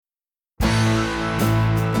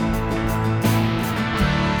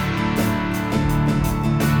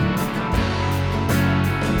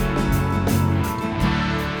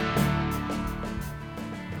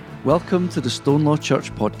Welcome to the Stonelaw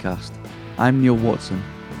Church podcast. I'm Neil Watson.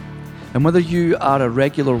 And whether you are a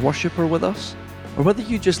regular worshipper with us, or whether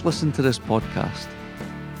you just listen to this podcast,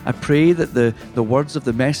 I pray that the words of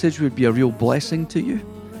the message would be a real blessing to you,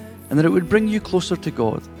 and that it would bring you closer to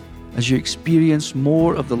God as you experience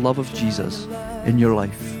more of the love of Jesus in your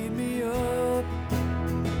life.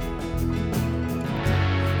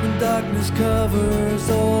 When darkness covers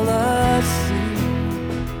all I see.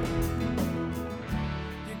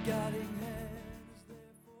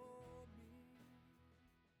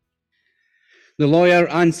 The lawyer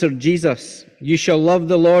answered Jesus, "You shall love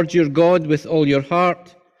the Lord your God with all your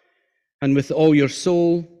heart, and with all your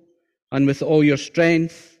soul, and with all your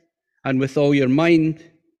strength, and with all your mind,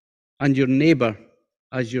 and your neighbor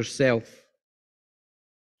as yourself."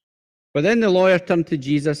 But then the lawyer turned to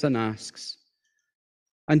Jesus and asks,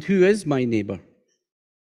 "And who is my neighbor?"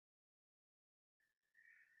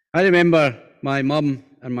 I remember my mum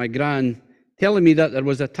and my gran telling me that there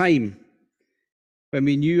was a time when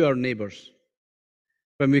we knew our neighbors,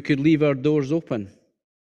 when we could leave our doors open.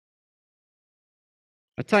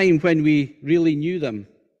 A time when we really knew them.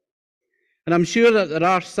 And I'm sure that there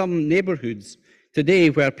are some neighborhoods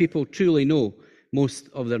today where people truly know most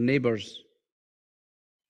of their neighbors.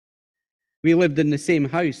 We lived in the same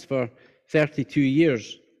house for 32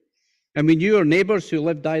 years, and we knew our neighbors who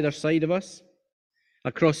lived either side of us,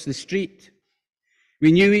 across the street.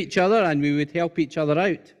 We knew each other and we would help each other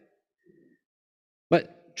out.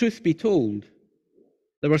 But truth be told,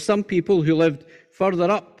 there were some people who lived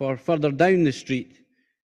further up or further down the street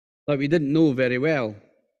that we didn't know very well,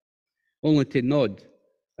 only to nod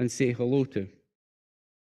and say hello to.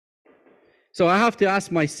 So I have to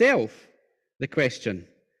ask myself the question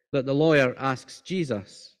that the lawyer asks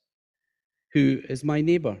Jesus: who is my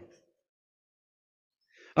neighbor?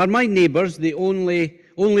 Are my neighbors the only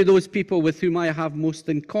those people with whom I have most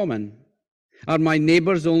in common? Are my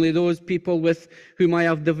neighbors only those people with whom I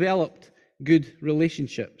have developed good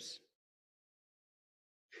relationships?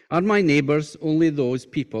 Are my neighbors only those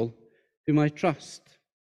people whom I trust?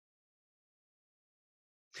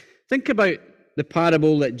 Think about the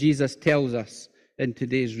parable that Jesus tells us in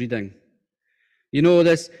today's reading. You know,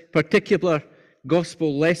 this particular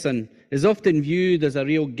gospel lesson is often viewed as a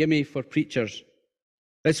real gimme for preachers.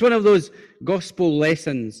 It's one of those gospel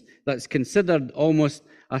lessons that's considered almost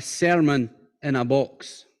a sermon in a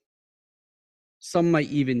box. Some might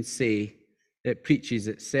even say it preaches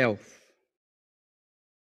itself.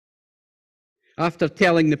 After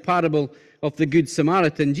telling the parable of the Good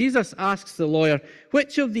Samaritan, Jesus asks the lawyer,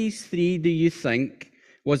 "Which of these three do you think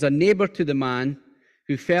was a neighbor to the man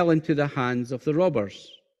who fell into the hands of the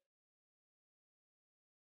robbers?"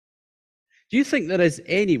 Do you think there is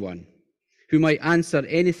anyone who might answer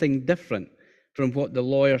anything different from what the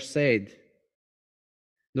lawyer said?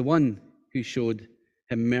 The one who showed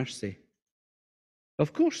him mercy.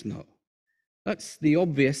 Of course not. That's the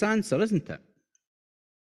obvious answer, isn't it?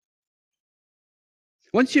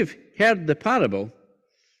 Once you've heard the parable,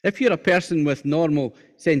 if you're a person with normal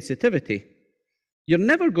sensitivity, you're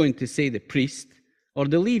never going to say the priest or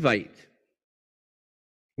the Levite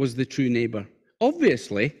was the true neighbor.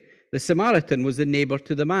 Obviously, the Samaritan was the neighbor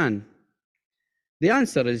to the man. The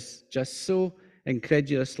answer is just so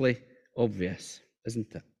incredulously obvious,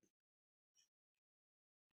 isn't it?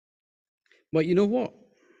 But you know what?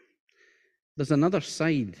 There's another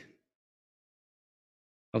side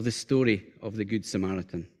of the story of the Good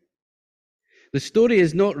Samaritan. The story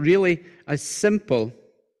is not really as simple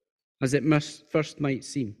as it first might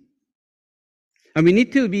seem. And we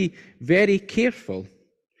need to be very careful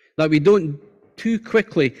that we don't too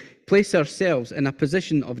quickly place ourselves in a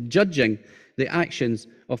position of judging the actions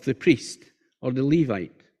of the priest or the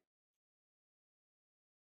Levite.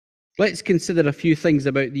 Let's consider a few things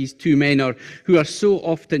about these two men who are so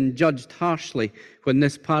often judged harshly when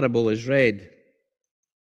this parable is read.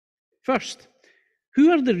 First, who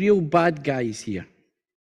are the real bad guys here?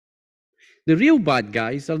 The real bad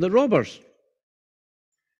guys are the robbers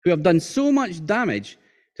who have done so much damage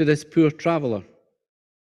to this poor traveler.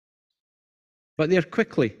 But they're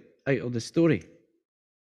quickly out of the story.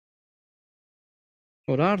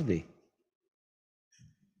 Or are they?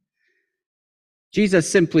 Jesus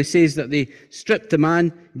simply says that they stripped the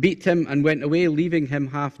man, beat him, and went away, leaving him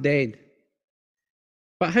half dead.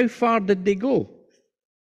 But how far did they go?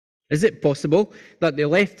 Is it possible that they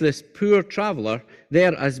left this poor traveler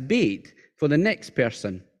there as bait for the next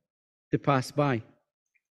person to pass by?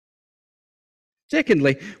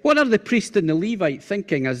 Secondly, what are the priest and the Levite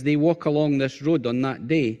thinking as they walk along this road on that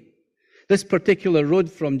day? This particular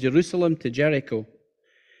road from Jerusalem to Jericho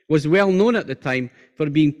was well known at the time for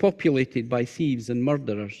being populated by thieves and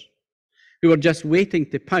murderers. who are just waiting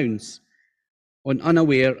to pounce on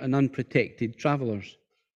unaware and unprotected travellers?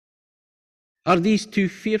 Are these too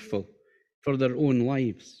fearful for their own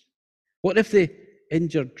lives? What if the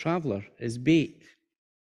injured traveller is bait?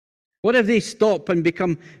 What if they stop and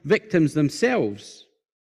become victims themselves?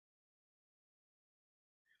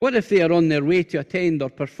 What if they are on their way to attend or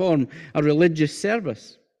perform a religious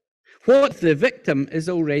service? What if the victim is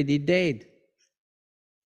already dead?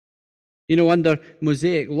 You know, under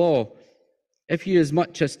Mosaic law, if you as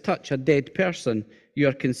much as touch a dead person, you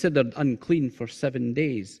are considered unclean for 7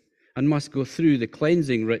 days and must go through the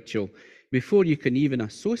cleansing ritual before you can even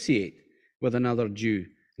associate with another Jew,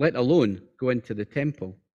 let alone go into the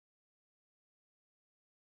temple.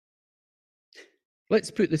 Let's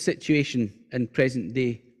put the situation in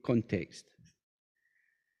present-day context.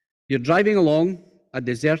 You're driving along a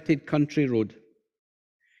deserted country road.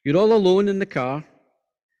 You're all alone in the car.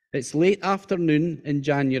 It's late afternoon in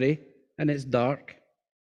January, and it's dark.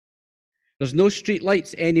 There's no street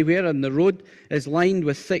lights anywhere, and the road is lined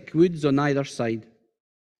with thick woods on either side.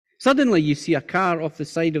 Suddenly, you see a car off the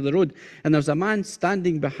side of the road, and there's a man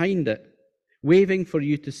standing behind it, waving for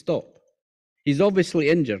you to stop. He's obviously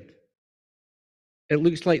injured. It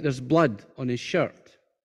looks like there's blood on his shirt.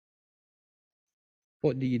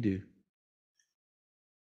 What do you do?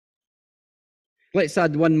 Let's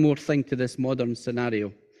add one more thing to this modern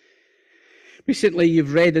scenario. Recently,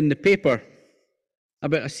 you've read in the paper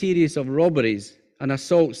about a series of robberies and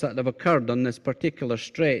assaults that have occurred on this particular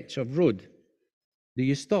stretch of road. Do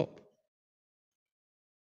you stop?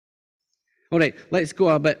 All right, let's go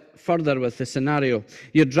a bit further with the scenario.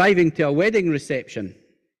 You're driving to a wedding reception,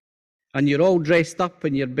 and you're all dressed up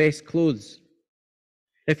in your best clothes.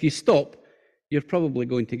 If you stop, you're probably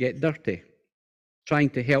going to get dirty, trying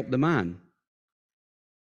to help the man.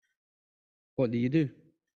 What do you do?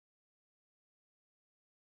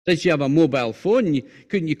 Since you have a mobile phone,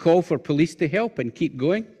 couldn't you call for police to help and keep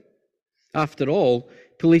going? After all,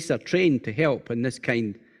 police are trained to help in this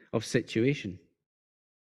kind of situation.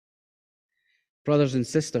 Brothers and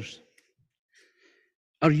sisters,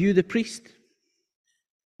 are you the priest,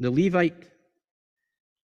 the Levite,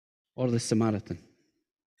 or the Samaritan?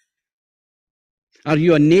 Are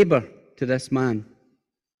you a neighbor to this man?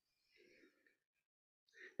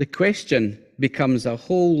 The question becomes a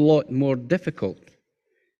whole lot more difficult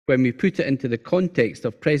when we put it into the context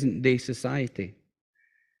of present-day society.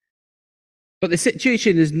 But the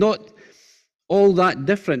situation is not all that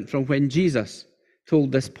different from when Jesus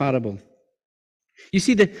told this parable. You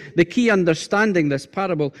see, the key understanding this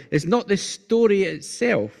parable is not the story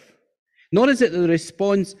itself, nor is it the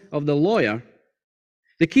response of the lawyer.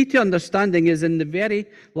 The key to understanding is in the very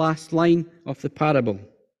last line of the parable.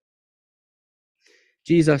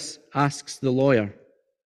 Jesus asks the lawyer,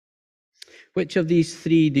 "Which of these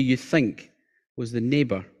three do you think was the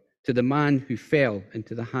neighbor to the man who fell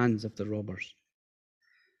into the hands of the robbers?"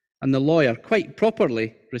 And the lawyer quite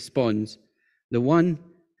properly responds, "The one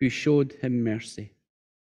who showed him mercy."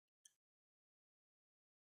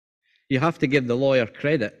 You have to give the lawyer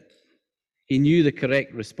credit. He knew the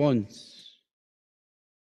correct response.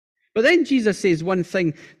 But then Jesus says one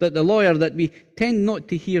thing that the lawyer that we tend not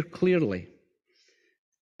to hear clearly.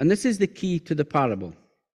 And this is the key to the parable.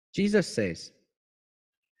 Jesus says,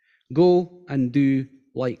 "Go and do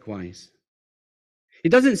likewise." He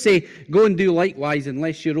doesn't say, "Go and do likewise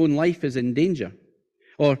unless your own life is in danger,"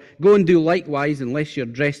 or "Go and do likewise unless you're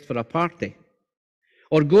dressed for a party,"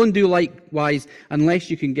 or "Go and do likewise unless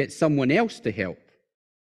you can get someone else to help."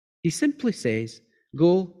 He simply says,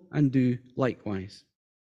 "Go and do likewise."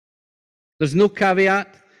 There's no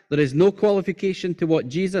caveat, there is no qualification to what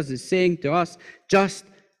Jesus is saying to us. Just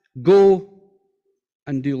go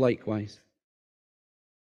and do likewise.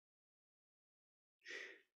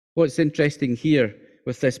 What's interesting here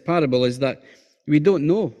with this parable is that we don't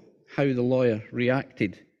know how the lawyer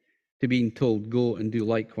reacted to being told, "Go and do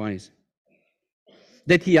likewise."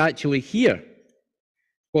 Did he actually hear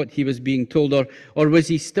what he was being told, or was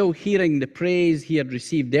he still hearing the praise he had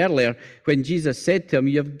received earlier when Jesus said to him,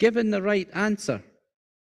 "You've given the right answer.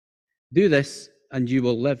 Do this and you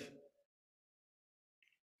will live"?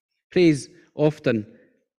 Praise often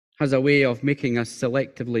has a way of making us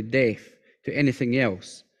selectively deaf to anything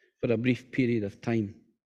else for a brief period of time.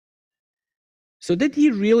 So did he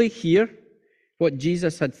really hear what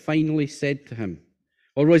Jesus had finally said to him?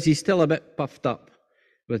 Or was he still a bit puffed up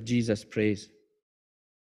with Jesus' praise?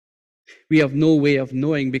 We have no way of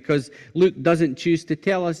knowing because Luke doesn't choose to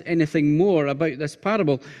tell us anything more about this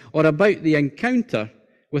parable or about the encounter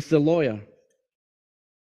with the lawyer.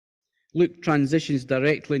 Luke transitions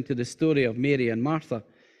directly into the story of Mary and Martha.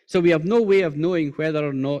 So we have no way of knowing whether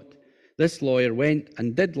or not this lawyer went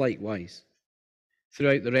and did likewise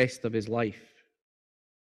throughout the rest of his life.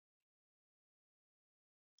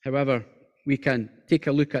 However, we can take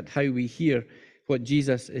a look at how we hear what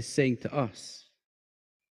Jesus is saying to us.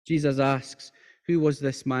 Jesus asks, who was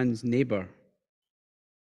this man's neighbor?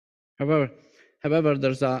 However,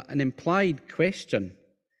 there's an implied question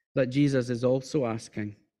that Jesus is also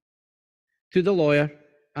asking to the lawyer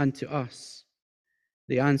and to us.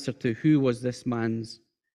 The answer to who was this man's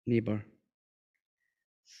neighbor?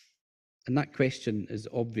 And that question is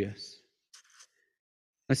obvious.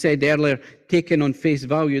 I said earlier, taken on face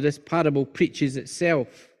value, this parable preaches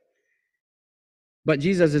itself. But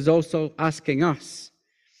Jesus is also asking us,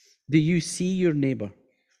 do you see your neighbor?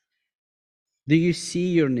 Do you see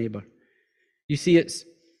your neighbor? You see,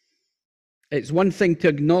 it's one thing to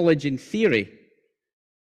acknowledge in theory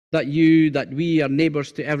that we are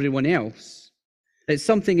neighbors to everyone else. It's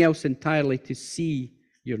something else entirely to see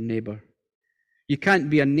your neighbor. You can't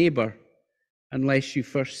be a neighbor unless you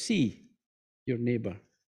first see your neighbor.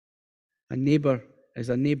 A neighbor is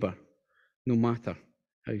a neighbor, no matter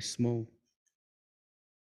how small.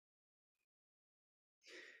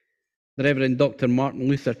 The Reverend Dr. Martin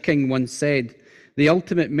Luther King once said, the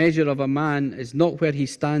ultimate measure of a man is not where he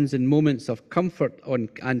stands in moments of comfort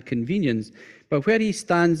and convenience, but where he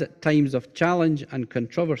stands at times of challenge and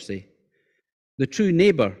controversy. The true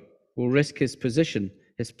neighbor will risk his position,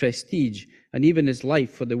 his prestige, and even his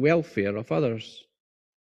life for the welfare of others.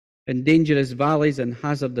 In dangerous valleys and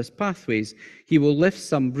hazardous pathways, he will lift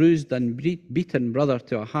some bruised and beaten brother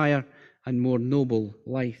to a higher and more noble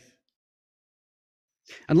life.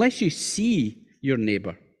 Unless you see your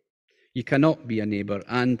neighbor, you cannot be a neighbor.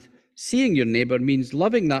 And seeing your neighbor means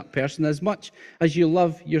loving that person as much as you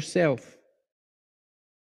love yourself.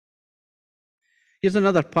 Here's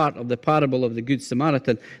another part of the parable of the Good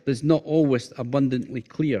Samaritan that's not always abundantly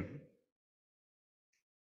clear.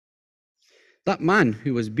 That man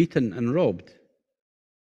who was beaten and robbed,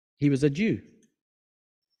 he was a Jew.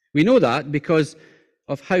 We know that because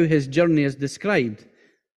of how his journey is described.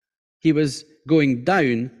 He was going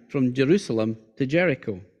down from Jerusalem to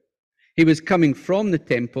Jericho. He was coming from the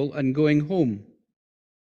temple and going home.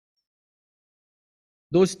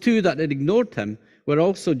 Those two that had ignored him were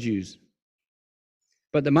also Jews.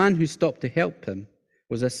 But the man who stopped to help him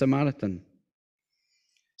was a Samaritan.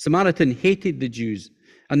 Samaritan hated the Jews,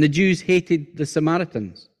 and the Jews hated the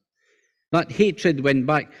Samaritans. That hatred went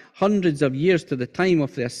back hundreds of years to the time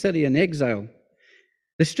of the Assyrian exile.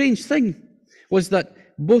 The strange thing was that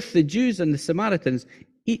both the Jews and the Samaritans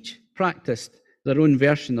each practiced their own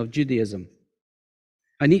version of Judaism,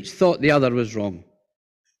 and each thought the other was wrong.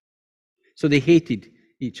 So they hated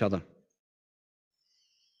each other.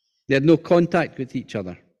 They had no contact with each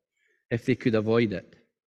other if they could avoid it.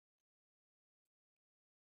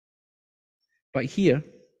 But here,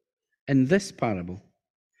 in this parable,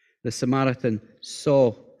 the Samaritan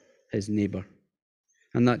saw his neighbor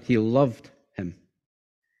and that he loved him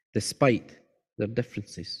despite their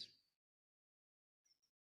differences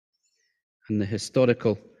and the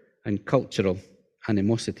historical and cultural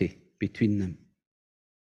animosity between them.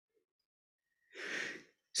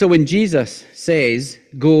 So when Jesus says,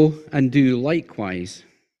 go and do likewise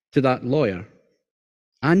to that lawyer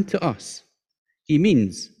and to us, he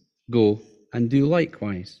means go and do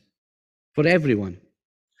likewise for everyone.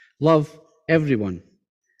 Love everyone.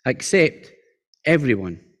 Accept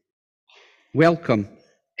everyone. Welcome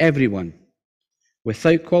everyone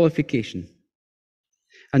without qualification.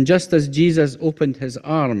 And just as Jesus opened his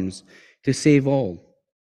arms to save all,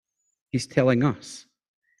 he's telling us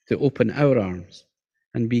to open our arms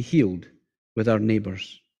and be healed with our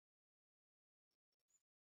neighbors.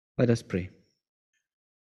 Let us pray.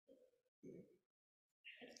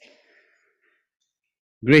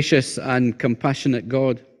 Gracious and compassionate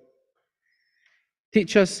God,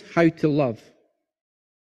 teach us how to love.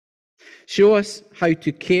 Show us how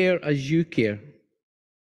to care as you care.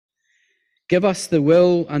 Give us the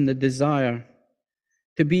will and the desire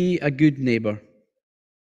to be a good neighbor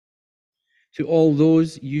to all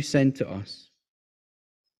those you send to us.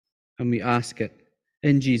 And we ask it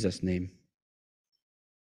in Jesus' name.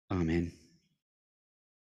 Amen.